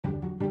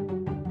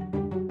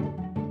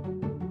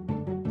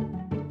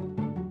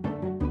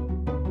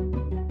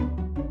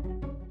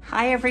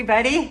Hi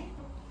everybody,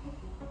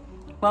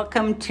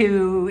 welcome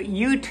to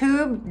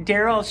YouTube,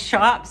 Daryl's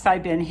Shops.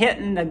 I've been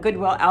hitting the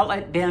Goodwill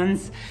outlet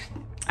bins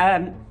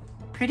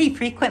pretty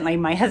frequently.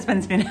 My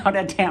husband's been out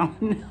of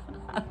town,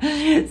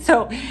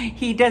 so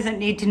he doesn't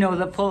need to know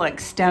the full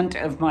extent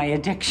of my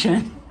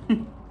addiction.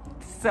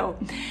 So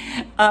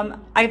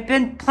I've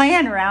been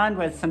playing around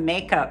with some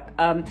makeup.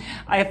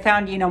 I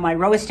found, my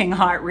roasting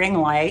hot ring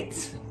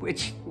lights,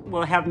 which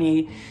will have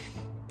me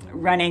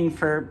running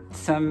for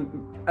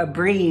a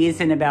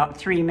breeze in about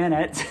 3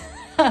 minutes.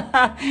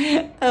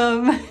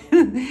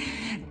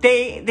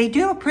 They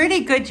do a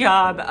pretty good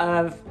job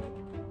of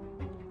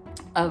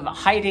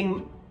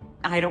hiding.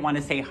 I don't want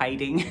to say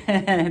hiding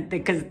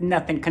because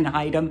nothing can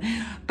hide them,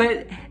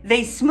 but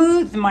they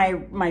smooth my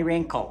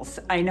wrinkles.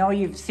 I know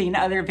you've seen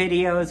other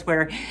videos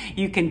where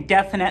you can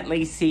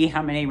definitely see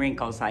how many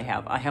wrinkles I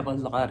have. I have a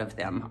lot of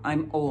them.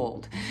 I'm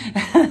old.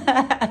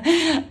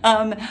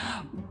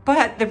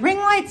 But the ring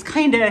lights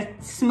kind of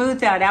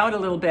smooth that out a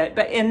little bit.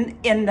 But in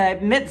the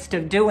midst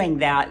of doing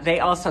that, they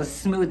also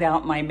smooth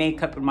out my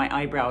makeup and my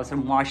eyebrows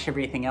and wash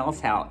everything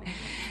else out.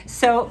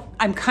 So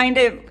I'm kind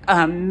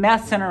of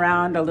messing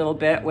around a little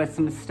bit with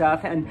some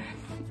stuff and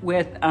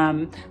with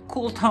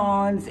cool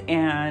tones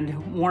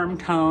and warm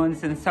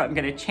tones. And so I'm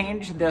going to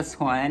change this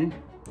one.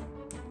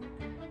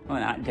 Well,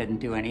 that didn't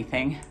do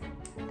anything.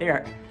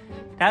 There,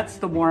 that's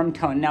the warm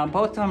tone. Now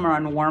both of them are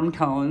on warm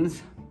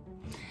tones.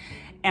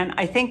 And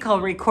I think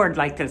I'll record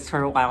like this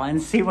for a while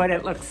and see what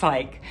it looks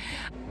like.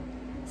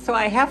 So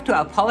I have to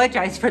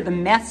apologize for the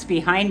mess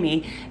behind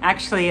me.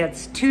 Actually,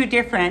 it's two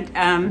different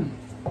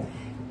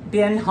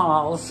bin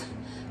hauls.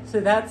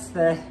 So that's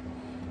the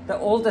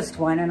oldest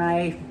one, and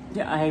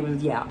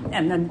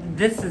and then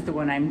this is the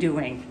one I'm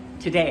doing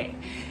today.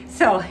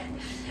 So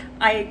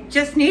I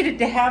just needed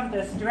to have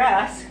this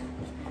dress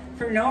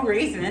for no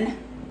reason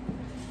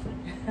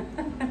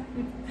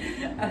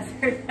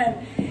other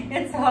than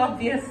it's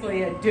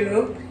obviously a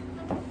dupe,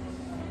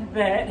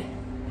 but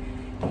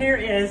here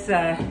is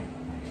the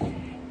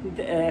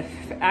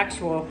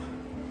actual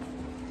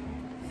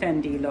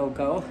Fendi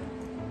logo.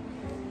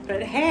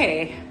 But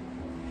hey,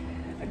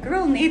 a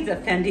girl needs a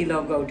Fendi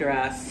logo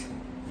dress.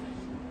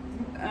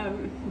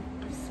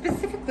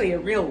 Specifically a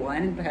real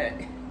one, but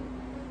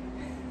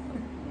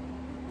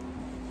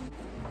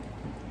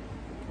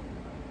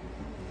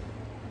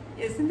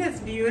isn't this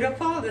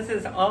beautiful? This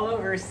is all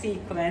over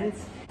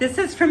sequins. This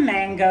is from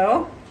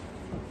Mango.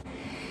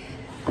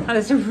 I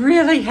was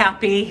really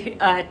happy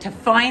to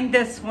find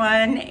this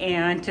one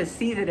and to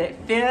see that it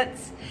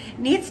fits. It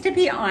needs to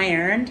be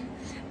ironed,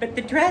 but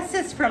the dress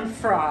is from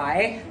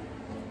Frye,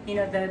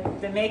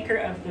 the maker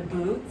of the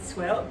boots.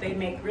 Well, they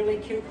make really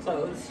cute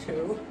clothes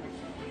too.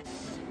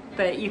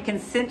 But you can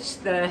cinch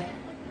the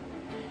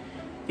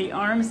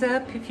arms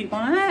up if you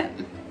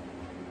want.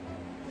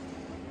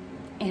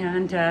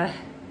 And I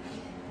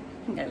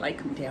think I like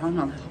them down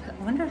a little bit.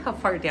 I wonder how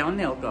far down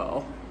they'll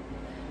go.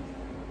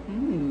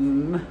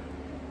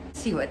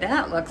 See what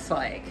that looks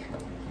like.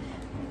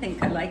 I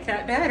think I like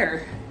that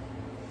better.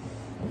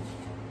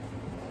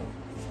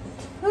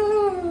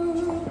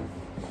 Ooh.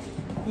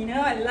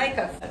 I like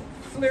a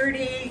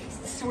flirty,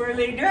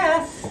 swirly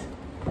dress.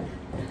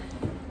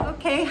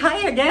 Okay,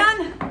 hi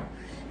again.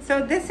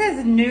 So this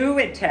is new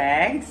with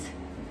tags.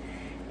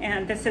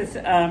 And this is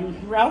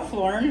Ralph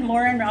Lauren,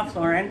 Ralph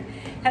Lauren.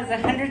 Has a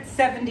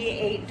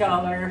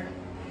 $178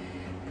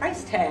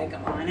 price tag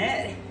on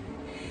it.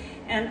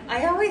 And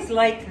I always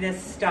like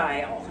this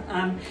style.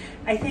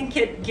 I think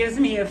it gives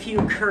me a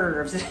few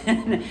curves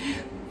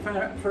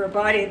for a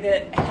body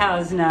that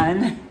has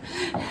none.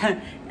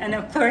 And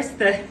of course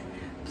the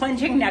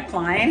plunging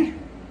neckline.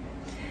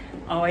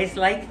 Always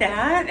like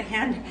that.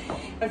 And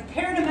I've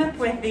paired them up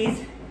with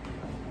these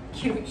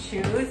cute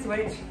shoes,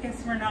 which I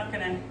guess we're not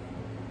gonna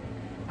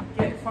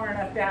get far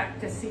enough back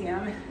to see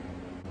them.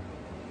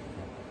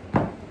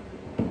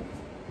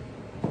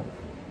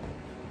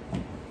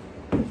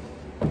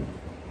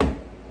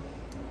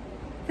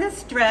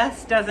 This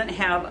dress doesn't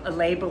have a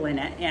label in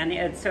it, and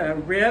it's a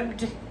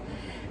ribbed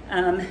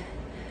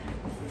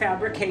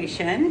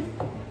fabrication.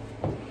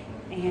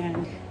 And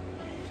I'm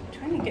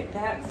trying to get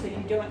back so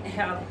you don't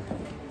have,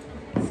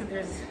 so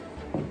there's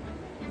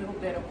a little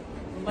bit of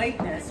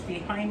lightness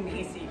behind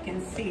me so you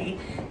can see.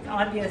 It's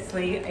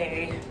obviously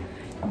a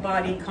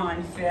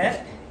bodycon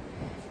fit,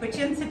 which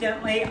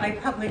incidentally, I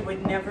probably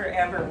would never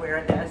ever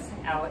wear this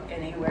out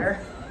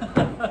anywhere.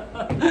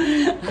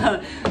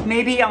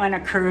 Maybe on a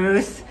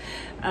cruise.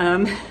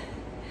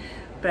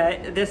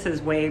 But this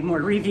is way more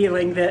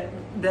revealing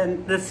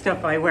than the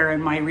stuff I wear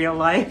in my real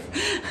life.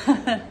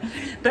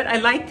 But I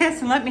like this,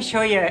 and let me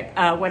show you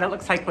what it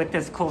looks like with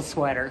this cool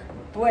sweater.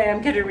 Boy,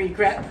 I'm gonna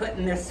regret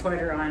putting this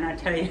sweater on, I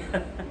tell you.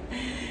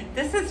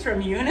 This is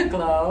from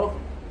Uniqlo,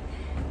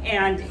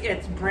 and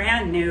it's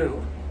brand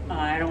new.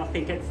 I don't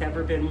think it's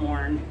ever been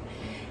worn.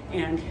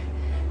 And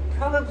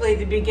probably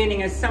the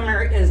beginning of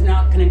summer is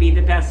not gonna be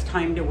the best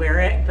time to wear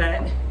it,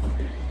 but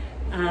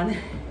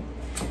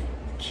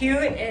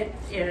cute. It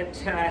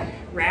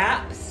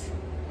wraps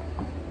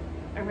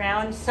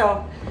around.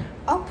 So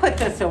I'll put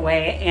this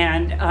away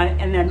and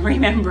then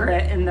remember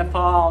it in the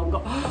fall and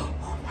go,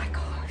 oh my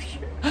gosh.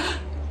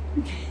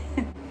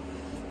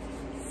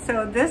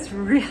 So this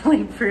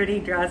really pretty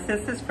dress,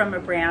 this is from a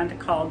brand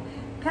called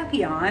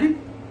Papillon.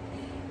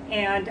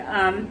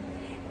 And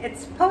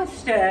it's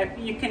supposed to,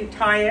 you can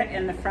tie it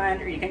in the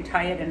front or you can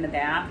tie it in the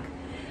back.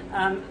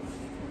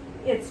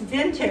 It's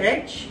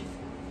vintage.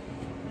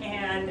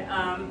 And,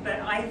 but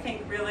I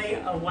think really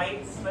a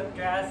white slip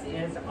dress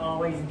is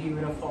always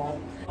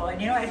beautiful. Well,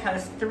 and you know, it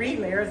has 3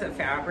 layers of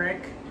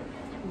fabric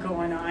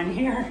going on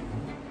here.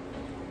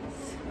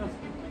 So,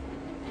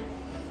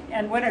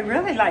 and what I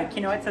really like,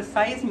 you know, it's a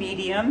size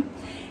medium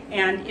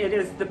and it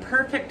is the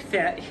perfect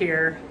fit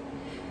here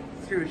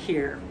through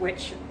here,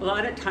 which a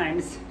lot of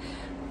times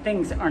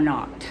things are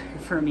not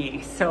for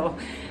me. So,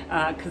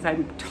 because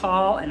I'm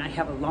tall and I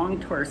have a long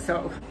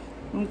torso.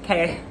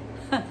 Okay.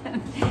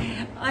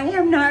 I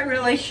am not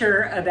really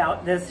sure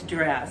about this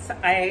dress.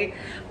 I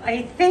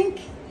think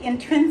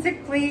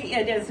intrinsically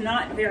it is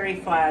not very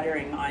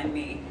flattering on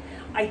me.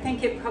 I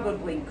think it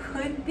probably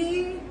could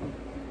be,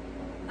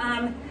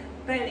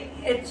 but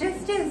it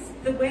just is,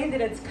 the way that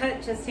it's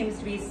cut just seems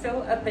to be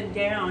so up and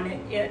down.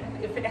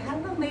 If it had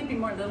a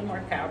little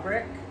more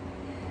fabric,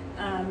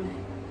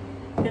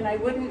 then I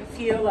wouldn't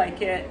feel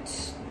like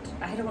it,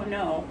 I don't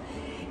know.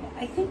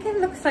 I think it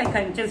looks like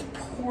I'm just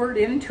poured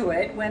into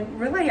it when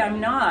really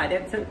I'm not.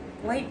 It's a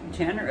light,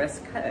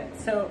 generous cut.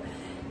 So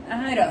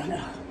I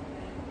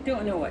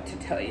don't know what to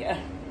tell you.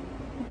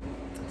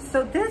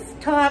 So this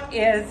top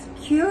is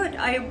cute.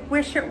 I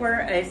wish it were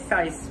a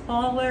size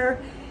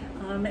smaller.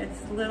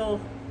 It's a little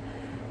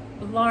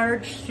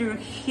large through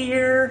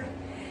here.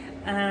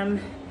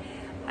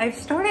 I've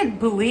started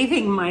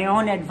believing my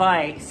own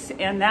advice,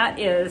 and that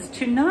is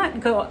to not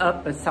go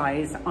up a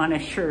size on a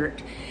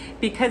shirt,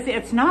 because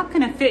it's not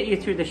going to fit you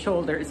through the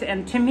shoulders.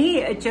 And to me,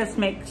 it just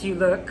makes you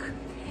look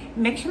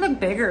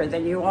bigger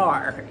than you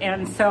are.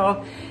 And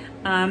so,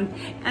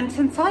 and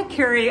since I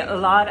carry a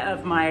lot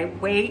of my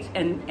weight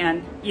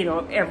and you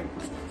know,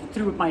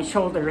 through my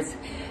shoulders,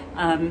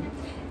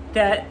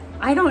 that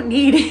I don't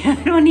need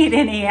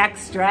any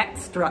extra.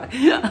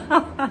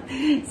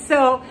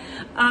 So,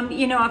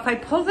 you know, if I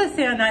pull this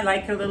in, I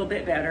like it a little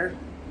bit better.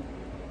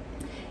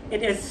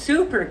 It is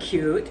super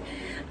cute.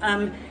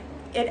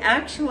 It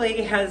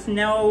actually has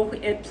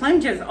it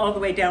plunges all the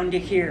way down to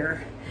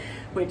here,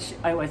 which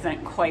I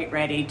wasn't quite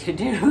ready to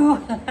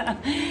do.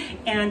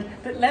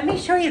 But let me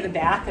show you the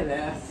back of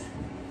this.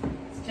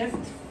 It's just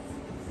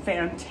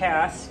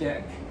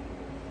fantastic.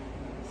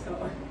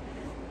 So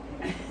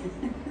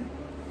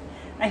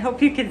I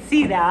hope you can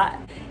see that.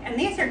 And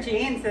these are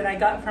jeans that I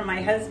got from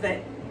my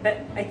husband,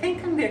 but I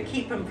think I'm gonna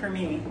keep them for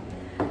me.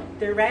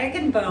 They're rag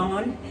and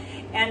bone,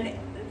 and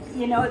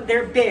you know,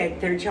 they're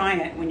big, they're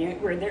giant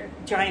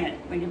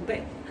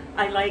but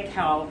I like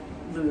how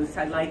loose,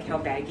 I like how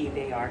baggy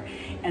they are,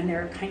 and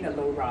they're kind of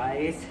low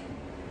rise.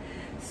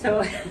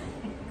 So,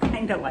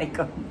 kind of like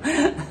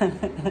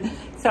them.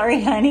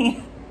 Sorry,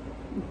 honey.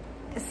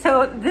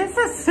 So this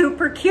is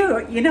super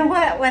cute. You know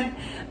what?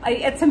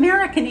 It's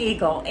American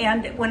Eagle,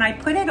 and when I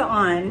put it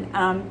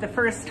on the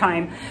first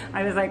time,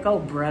 I was like, oh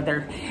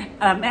brother,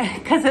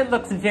 because it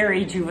looks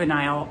very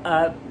juvenile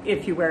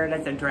if you wear it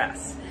as a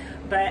dress.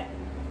 But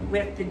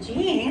with the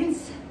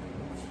jeans,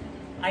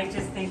 I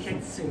just think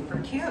it's super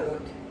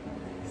cute.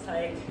 It's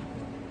like,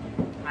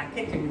 I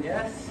could do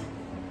this.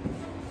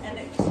 And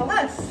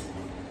plus,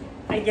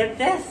 I get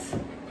this,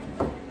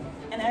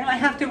 and I don't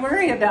have to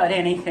worry about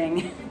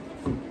anything.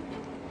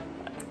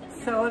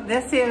 So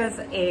this is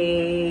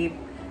a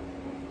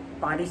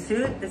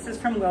bodysuit. This is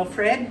from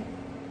Wilfred.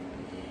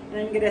 And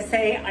I'm gonna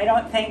say, I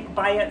don't think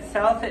by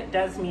itself it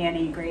does me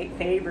any great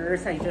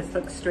favors. I just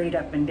look straight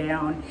up and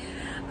down.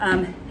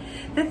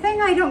 The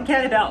thing I don't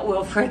get about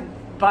Wilfred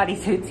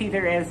bodysuits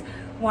either is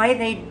why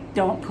they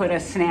don't put a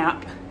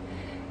snap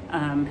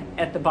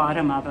at the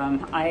bottom of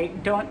them. I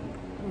don't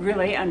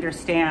really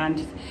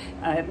understand.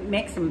 It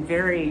makes them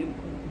very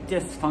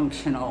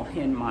dysfunctional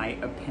in my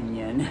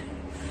opinion.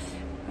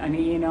 I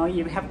mean, you know,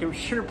 you have to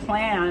sure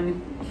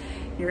plan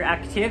your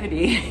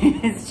activity.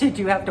 Should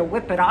you have to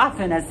whip it off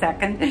in a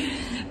second.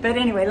 But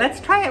anyway,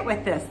 let's try it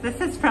with this. This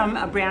is from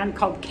a brand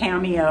called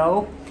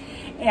Cameo.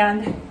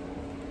 And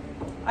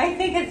I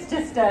think it's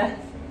just a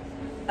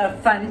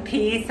fun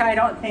piece. I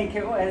don't think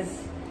it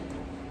was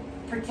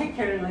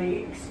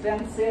particularly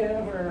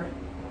expensive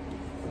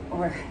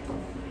or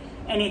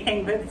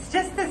anything, but it's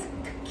just this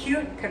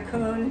cute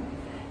cocoon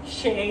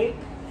shape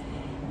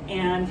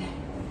and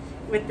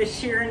with the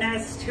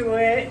sheerness to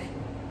it.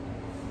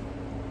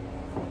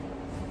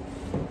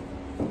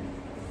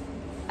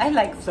 I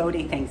like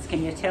floaty things,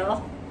 can you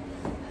tell?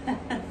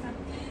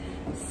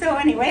 So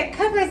anyway, it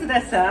covers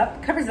this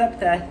up, covers up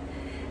the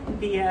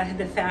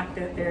fact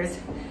that there's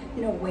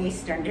no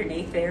waist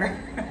underneath there.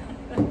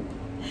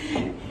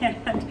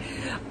 And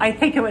I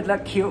think it would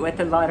look cute with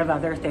a lot of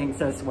other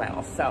things as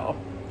well, so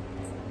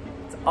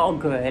it's all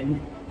good.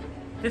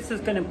 This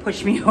is gonna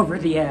push me over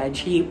the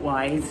edge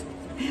heat-wise.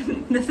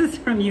 This is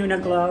from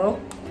Uniqlo,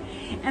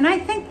 And I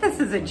think this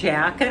is a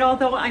jacket,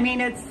 although, I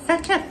mean, it's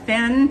such a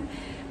thin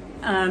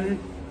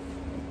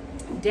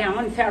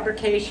down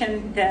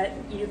fabrication that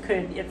you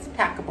could, it's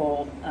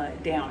packable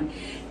down,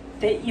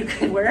 that you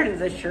could wear it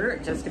as a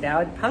shirt just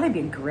about. It'd probably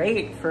be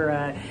great for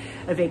a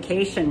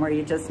vacation where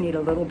you just need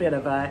a little bit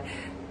of a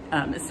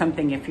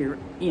something if you're,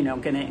 you know,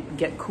 gonna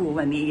get cool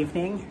in the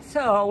evening.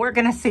 So we're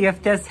gonna see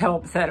if this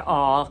helps at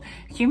all.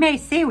 You may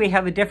see we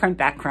have a different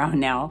background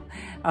now.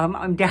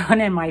 I'm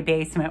down in my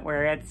basement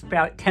where it's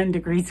about 10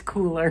 degrees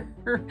cooler.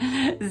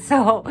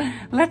 So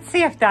let's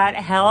see if that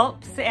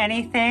helps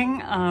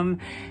anything.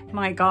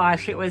 My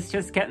gosh, it was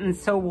just getting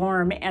so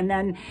warm. And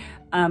then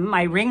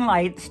my ring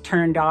lights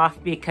turned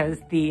off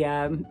because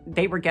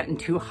they were getting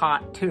too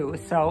hot too.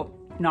 So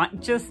not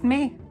just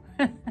me.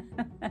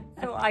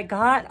 So I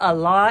got a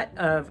lot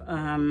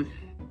more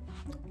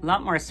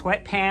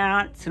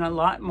sweatpants and a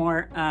lot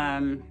more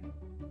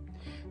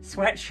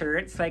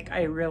sweatshirts, like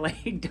I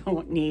really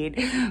don't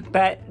need.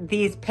 But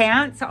these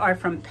pants are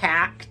from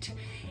Pact,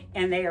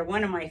 and they are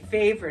one of my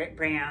favorite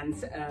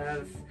brands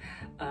of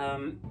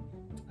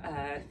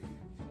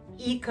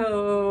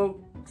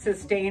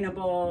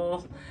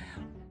eco-sustainable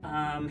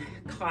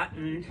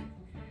cotton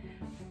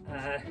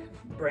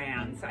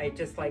brands. I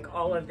just like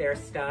all of their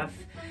stuff.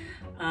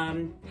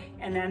 And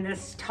then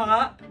this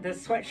top, the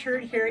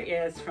sweatshirt here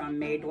is from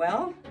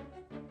Madewell.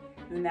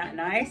 Isn't that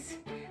nice?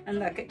 And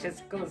look, it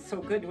just goes so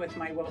good with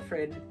my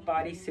Wilfred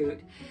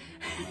bodysuit.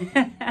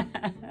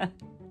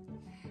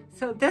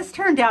 So this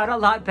turned out a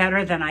lot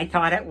better than I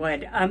thought it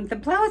would. The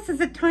blouse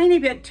is a tiny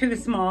bit too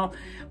small,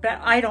 but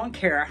I don't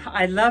care.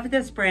 I love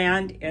this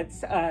brand.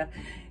 It's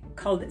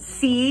called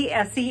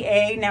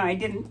SEA. Now I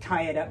didn't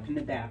tie it up in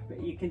the back,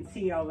 but you can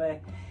see all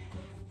the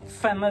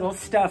fun little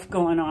stuff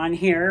going on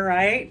here,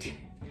 right?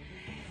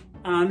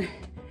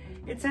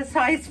 It's a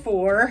size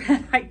 4.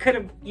 I could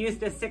have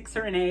used a 6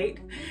 or an 8,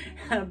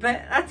 but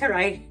that's all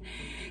right.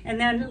 And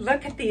then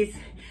look at these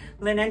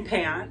linen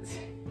pants.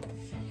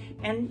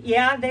 And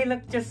yeah, they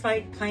look just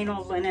like plain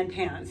old linen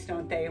pants,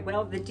 don't they?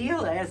 Well, the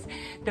deal is,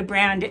 the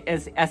brand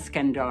is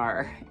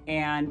Eskandar,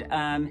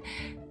 and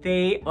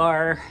they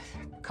are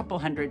a couple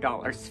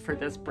 $100s for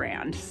this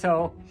brand.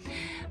 So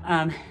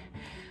I'm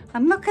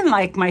looking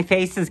like my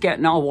face is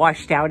getting all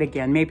washed out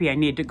again. Maybe I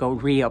need to go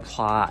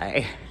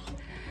reapply.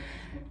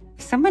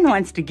 If someone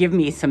wants to give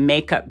me some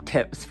makeup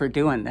tips for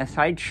doing this,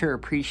 I'd sure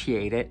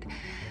appreciate it.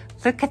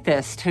 Look at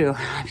this too.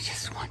 I'm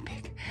just one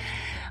big,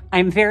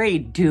 I'm very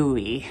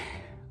dewy.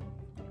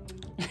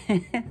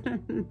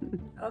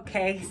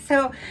 Okay,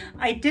 so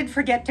I did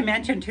forget to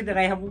mention too that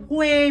I have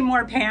way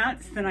more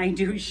pants than I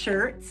do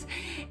shirts,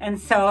 and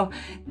so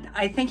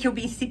I think you'll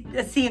be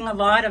seeing a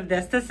lot of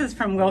this. This is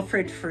from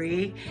Wilfred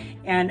Frye,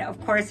 and of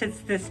course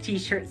it's this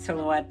t-shirt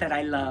silhouette that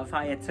I love.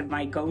 It's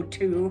my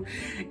go-to,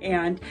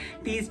 and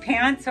these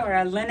pants are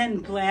a linen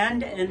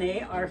blend, and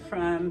they are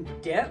from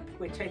Dip,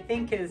 which I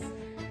think is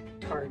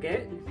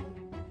Target.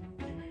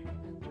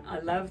 I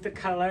love the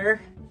color.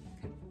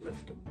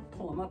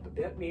 Pull them up a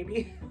bit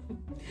maybe.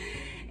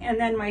 And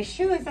then my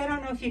shoes, I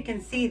don't know if you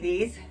can see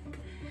these.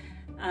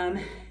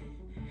 I'll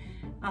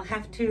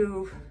have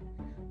to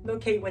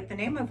locate what the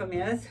name of them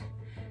is.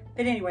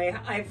 But anyway,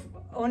 I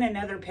own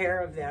another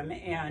pair of them,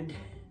 and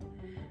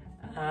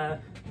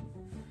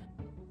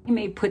you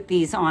may put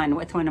these on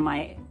with one of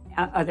my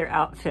other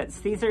outfits.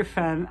 These are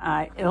from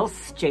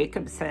Ilse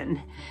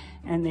Jacobsen,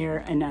 and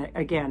they're,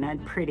 again, a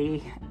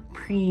pretty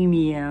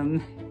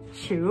premium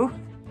shoe.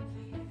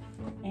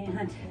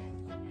 And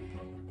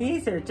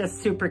these are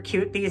just super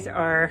cute. These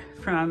are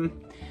from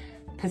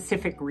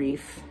Pacific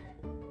Reef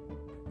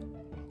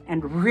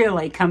and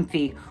really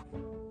comfy.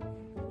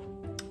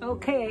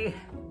 Okay,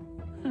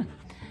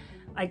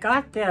 I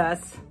got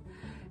this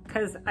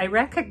because I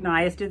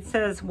recognized it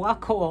says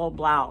Wacoal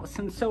blouse.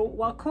 And so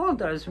Wacoal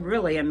does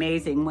really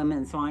amazing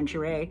women's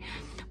lingerie.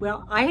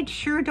 Well, I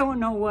sure don't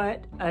know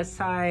what a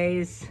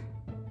size,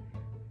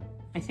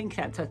 I think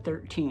that's a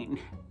 13.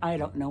 I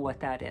don't know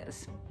what that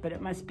is, but it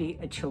must be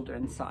a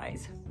children's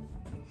size.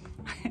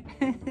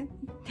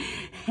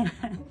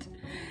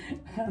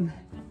 And,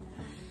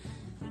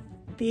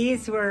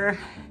 these were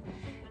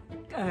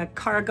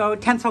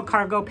tencel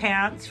cargo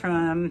pants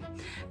from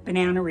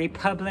Banana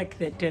Republic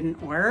that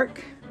didn't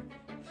work.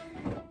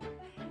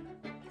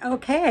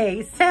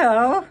 Okay,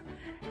 so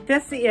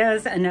this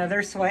is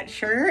another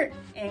sweatshirt,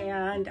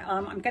 and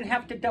I'm gonna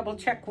have to double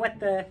check what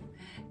the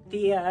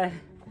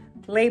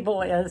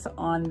label is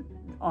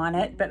on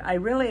it, but I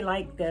really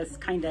like this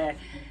kind of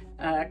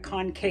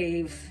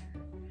concave,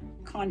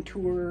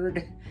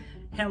 contoured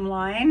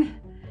hemline.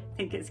 I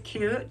think it's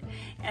cute.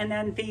 And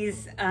then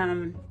these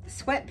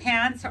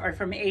sweatpants are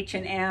from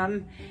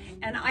H&M,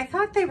 and I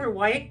thought they were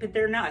white, but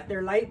they're not.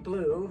 They're light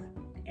blue,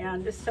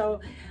 and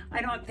so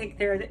I don't think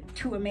they're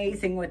too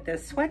amazing with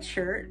this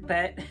sweatshirt,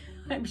 but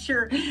I'm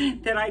sure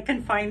that I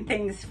can find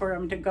things for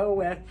them to go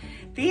with.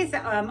 These,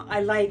 I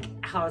like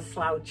how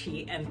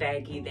slouchy and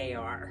baggy they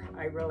are.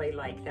 I really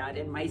like that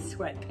in my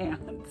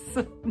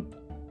sweatpants.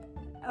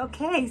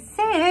 Okay,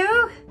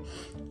 so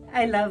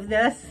I love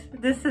this.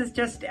 This is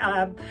just,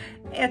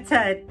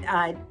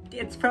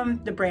 it's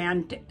from the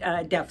brand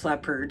Def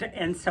Leppard,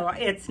 and so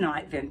it's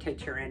not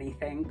vintage or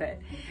anything, but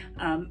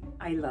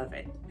I love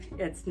it.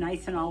 It's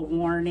nice and all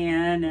worn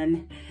in,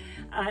 and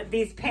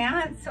these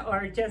pants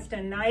are just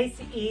a nice,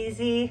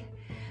 easy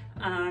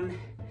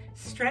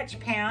stretch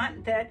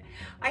pant that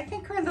I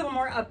think are a little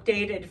more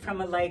updated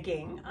from a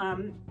legging.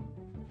 I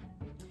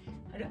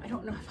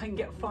don't know if I can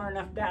get far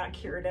enough back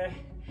here to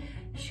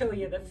show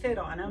you the fit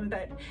on them,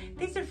 but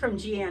these are from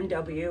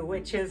GNW,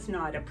 which is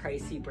not a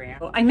pricey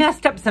brand. I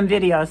messed up some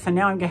videos, so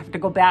now I'm gonna have to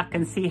go back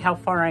and see how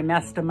far I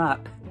messed them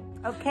up.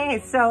 Okay,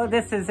 so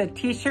this is a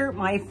t-shirt,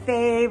 my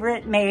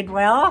favorite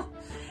Madewell,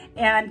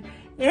 and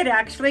it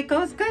actually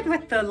goes good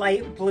with the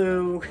light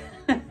blue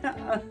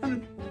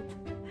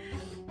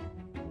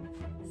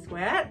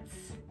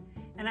sweats,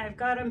 and I've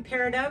got them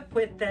paired up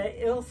with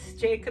the Ilse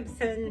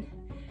Jacobsen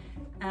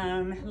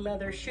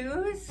leather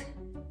shoes.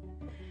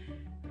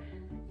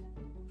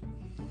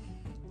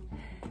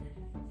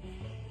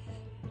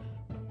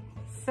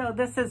 So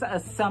this is a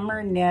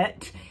summer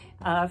knit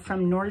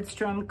from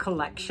Nordstrom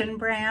Collection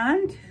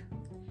brand.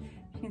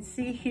 You can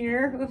see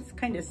here, oops,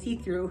 kind of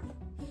see-through.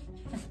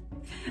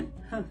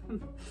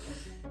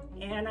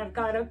 And I've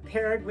got it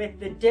paired with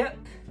the dip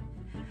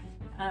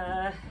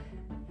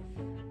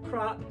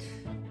cropped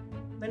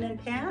linen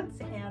pants,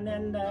 and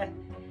then the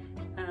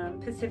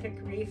Pacific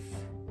Reef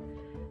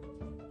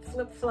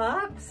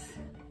flip-flops.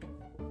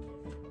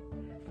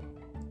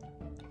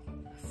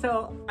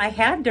 So I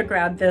had to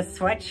grab this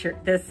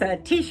sweatshirt, this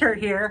t-shirt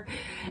here,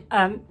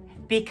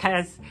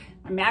 because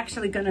I'm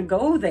actually gonna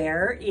go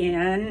there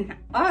in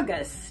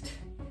August.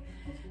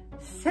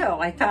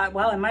 So I thought,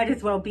 well, I might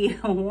as well be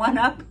one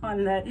up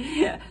on the,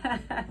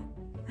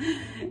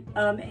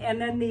 and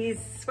then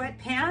these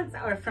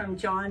sweatpants are from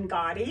John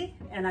Gotti,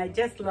 and I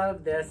just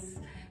love this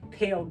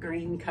pale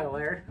green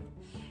color.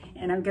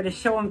 And I'm gonna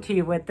show them to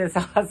you with this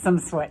awesome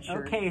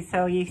sweatshirt. Okay,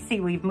 so you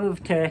see we've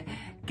moved to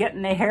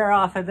getting the hair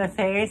off of the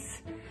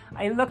face.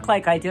 I look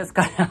like I just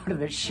got out of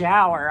the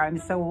shower. I'm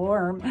so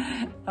warm.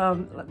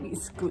 Let me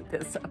scoot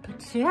this up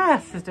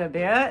just a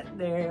bit.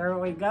 There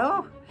we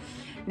go.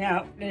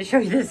 Now, I'm gonna show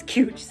you this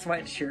cute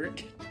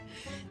sweatshirt.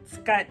 It's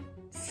got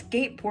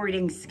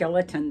skateboarding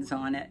skeletons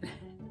on it.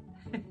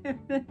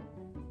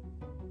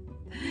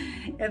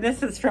 And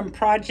this is from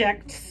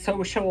Project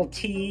Social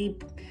Tea.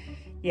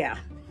 Yeah,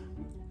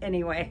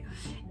 anyway.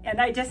 And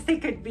I just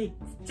think it'd be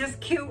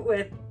just cute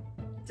with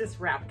just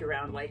wrapped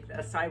around like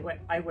this. I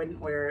wouldn't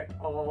wear it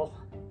all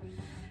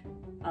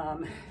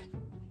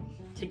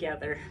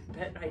together,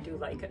 but I do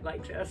like it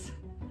like this.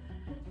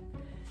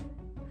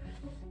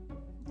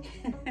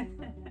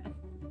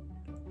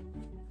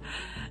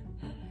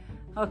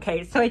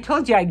 Okay, so I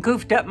told you I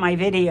goofed up my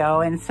video,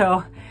 and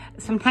so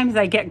sometimes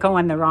I get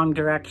going the wrong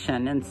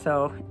direction, and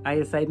so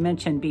as I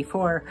mentioned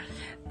before,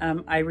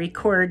 I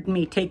record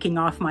me taking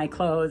off my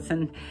clothes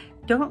and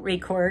don't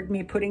record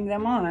me putting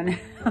them on.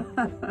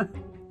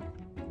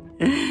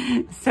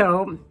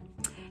 So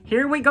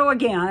here we go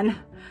again.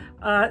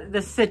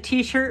 This is a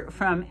t-shirt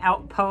from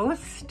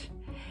Outpost,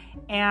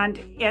 and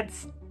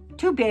it's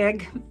too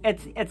big.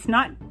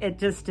 It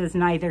just is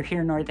neither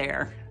here nor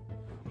there.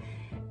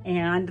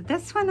 And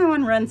this one I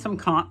want to run some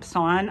comps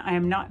on. I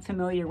am not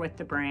familiar with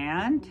the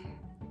brand.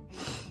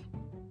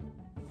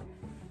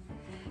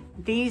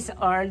 These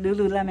are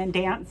Lululemon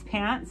dance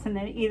pants, and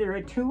then either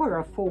a 2 or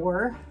a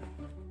 4.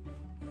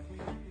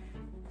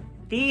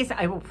 These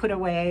I will put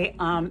away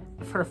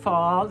for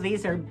fall.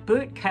 These are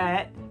boot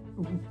cut,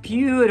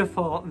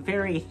 beautiful,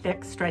 very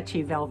thick,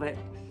 stretchy velvet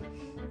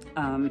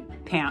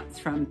pants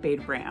from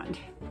Beta brand.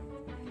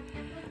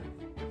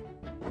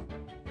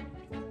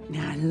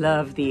 Now, I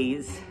love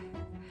these.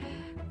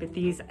 But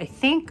these, I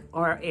think,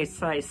 are a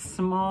size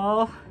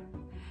small.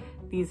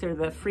 These are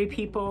the Free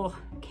People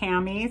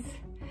camis,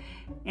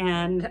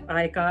 and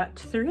I got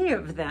 3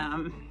 of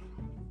them.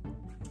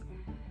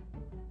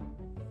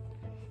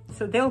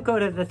 So they'll go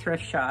to the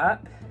thrift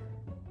shop,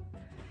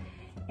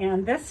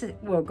 and this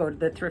will go to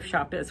the thrift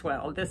shop as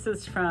well. This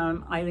is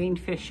from Eileen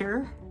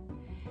Fisher,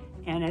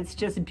 and it's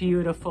just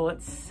beautiful.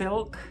 It's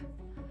silk,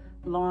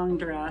 long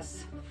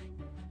dress,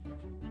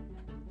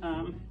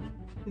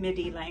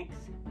 midi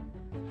length.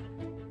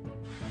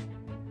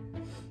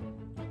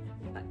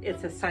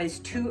 It's a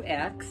size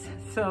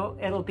 2X, so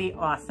it'll be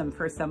awesome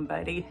for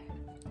somebody.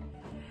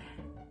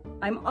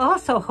 I'm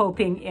also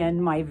hoping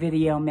in my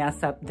video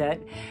mess up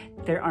that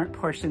there aren't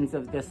portions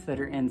of this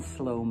that are in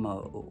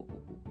slow-mo.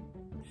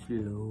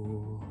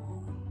 Slow-mo.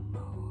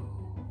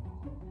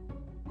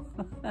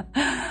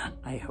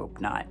 I hope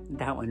not.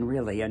 That one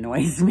really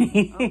annoys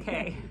me.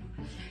 Okay.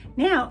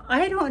 Now,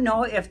 I don't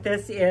know if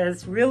this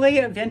is really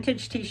a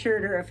vintage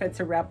t-shirt or if it's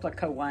a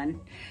replica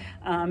one,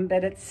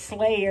 but it's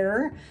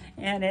Slayer,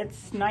 and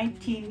it's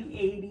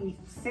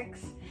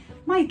 1986.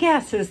 My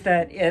guess is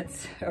that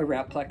it's a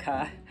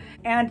replica.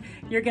 And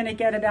you're gonna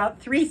get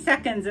about 3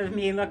 seconds of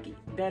me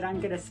that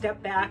I'm gonna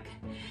step back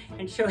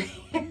and show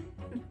you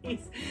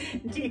these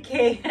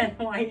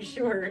DKNY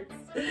shorts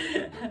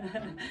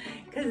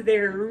because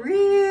they're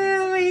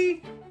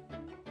really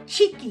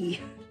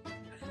cheeky.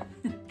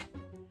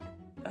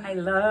 I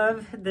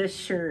love this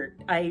shirt.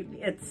 I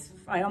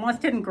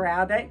almost didn't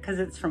grab it because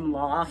it's from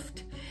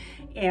Loft,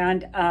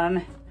 and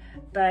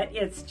but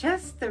it's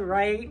just the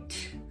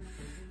right,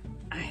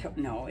 I don't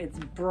know, it's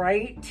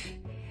bright,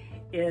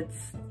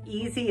 it's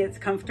easy, it's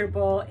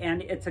comfortable,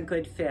 and it's a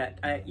good fit.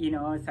 You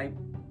know, as I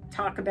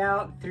talk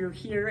about through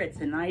here, it's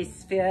a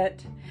nice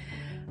fit,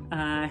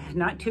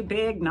 not too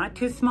big, not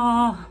too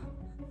small.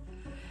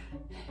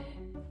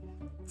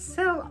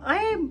 So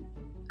I'm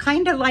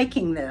kind of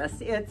liking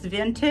this. It's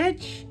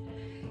vintage.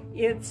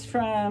 It's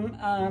from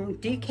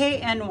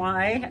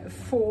DKNY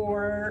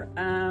for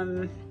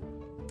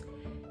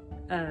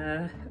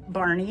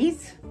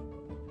Barney's.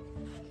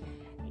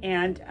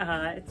 And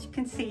as you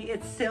can see,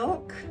 it's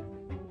silk.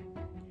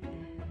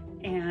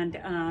 And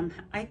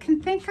I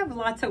can think of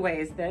lots of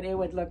ways that it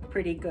would look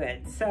pretty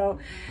good. So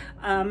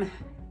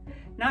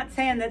not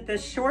saying that the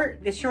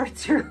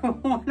shorts are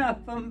one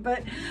of them,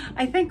 but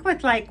I think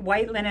with like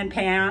white linen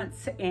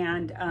pants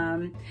and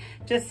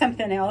just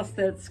something else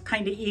that's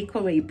kind of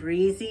equally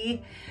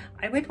breezy,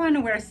 I would want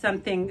to wear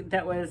something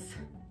that was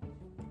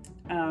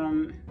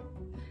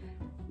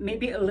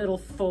maybe a little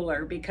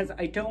fuller, because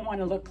I don't want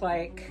to look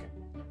like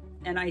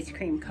an ice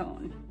cream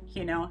cone,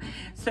 you know?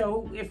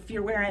 So if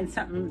you're wearing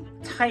something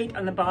tight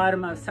on the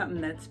bottom of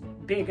something that's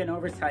big and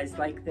oversized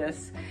like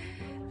this,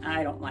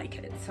 I don't like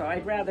it. So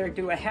I'd rather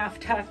do a half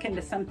tuck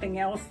into something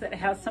else that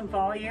has some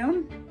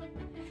volume.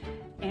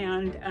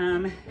 And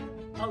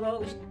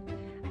although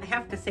I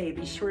have to say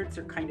these shorts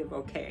are kind of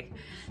okay.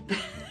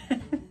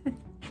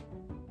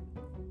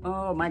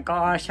 Oh my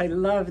gosh, I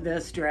love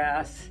this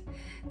dress.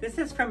 This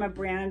is from a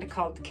brand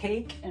called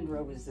Cake and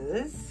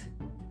Roses.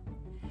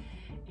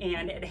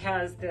 And it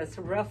has this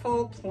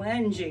ruffle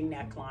plunging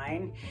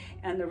neckline,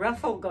 and the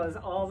ruffle goes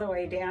all the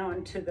way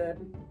down to the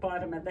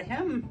bottom of the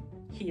hem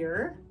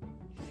here,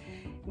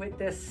 with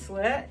this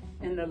slit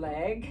in the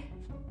leg.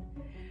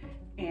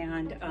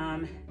 And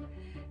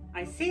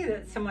I see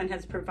that someone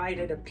has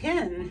provided a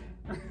pin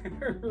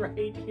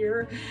right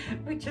here,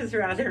 which is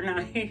rather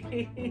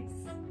nice.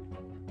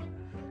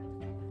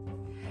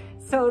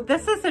 So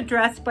this is a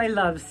dress by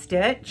Love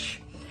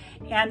Stitch,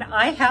 and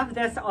I have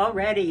this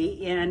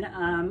already in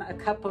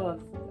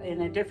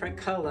in a different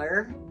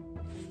color,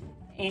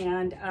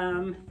 and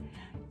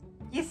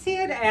you see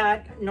it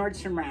at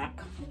Nordstrom Rack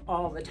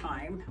all the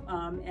time,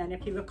 and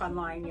if you look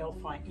online, you'll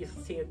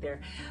see it there.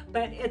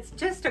 But it's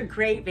just a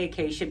great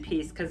vacation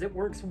piece because it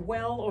works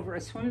well over a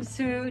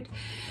swimsuit,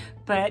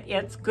 but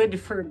it's good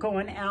for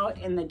going out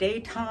in the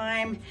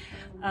daytime,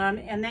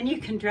 and then you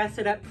can dress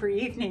it up for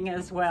evening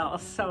as well.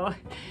 So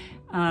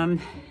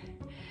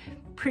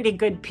pretty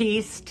good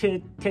piece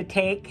to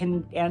take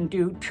and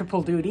do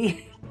triple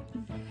duty.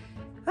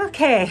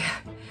 Okay.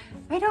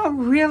 I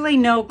don't really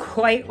know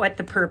quite what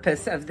the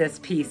purpose of this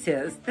piece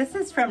is. This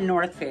is from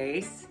North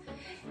Face,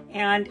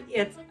 and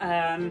it's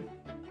a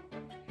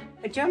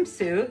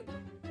jumpsuit,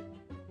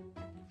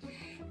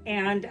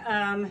 and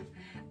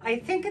I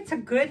think it's a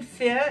good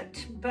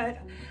fit, but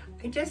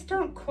I just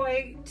don't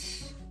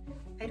quite,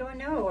 I don't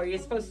know. Are you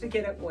supposed to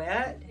get it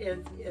wet?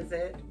 Is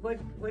it,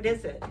 what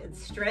is it?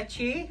 It's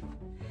stretchy,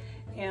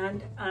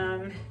 and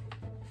I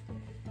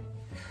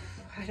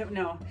don't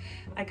know.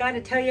 I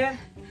gotta tell you,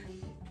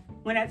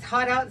 when it's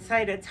hot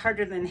outside, it's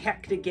harder than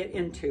heck to get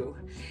into.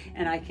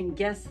 And I can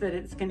guess that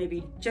it's gonna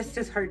be just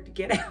as hard to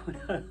get out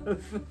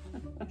of.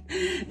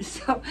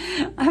 So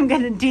I'm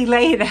gonna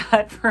delay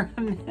that for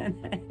a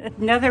minute.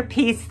 Another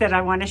piece that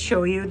I wanna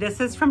show you, this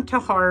is from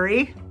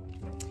Tahari,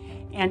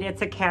 and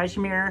it's a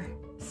cashmere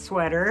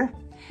sweater,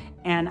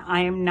 and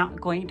I am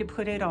not going to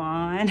put it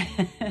on.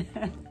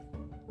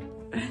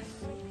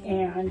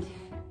 And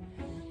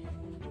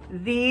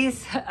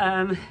these,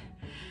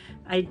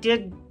 I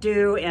did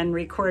do and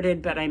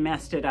recorded, but I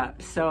messed it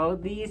up. So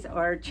these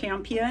are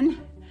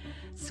Champion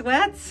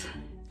sweats,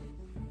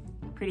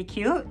 pretty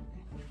cute.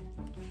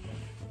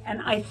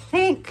 And I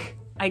think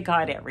I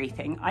got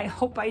everything. I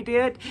hope I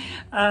did.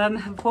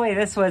 Boy,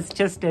 this was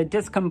just a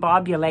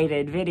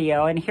discombobulated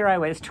video, and here I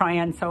was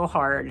trying so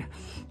hard.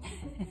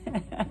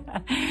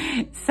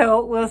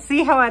 So we'll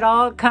see how it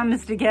all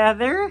comes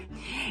together.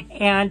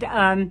 And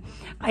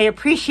I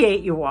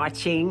appreciate you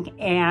watching,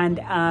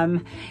 and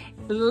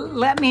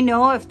let me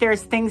know if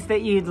there's things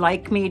that you'd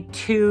like me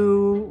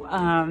to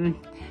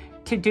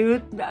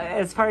do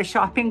as far as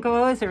shopping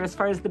goes, or as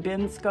far as the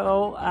bins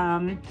go,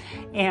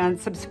 and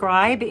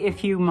subscribe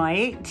if you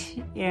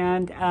might,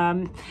 and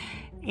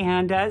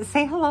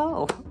say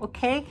hello,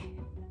 okay?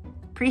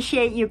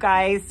 Appreciate you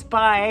guys.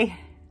 Bye.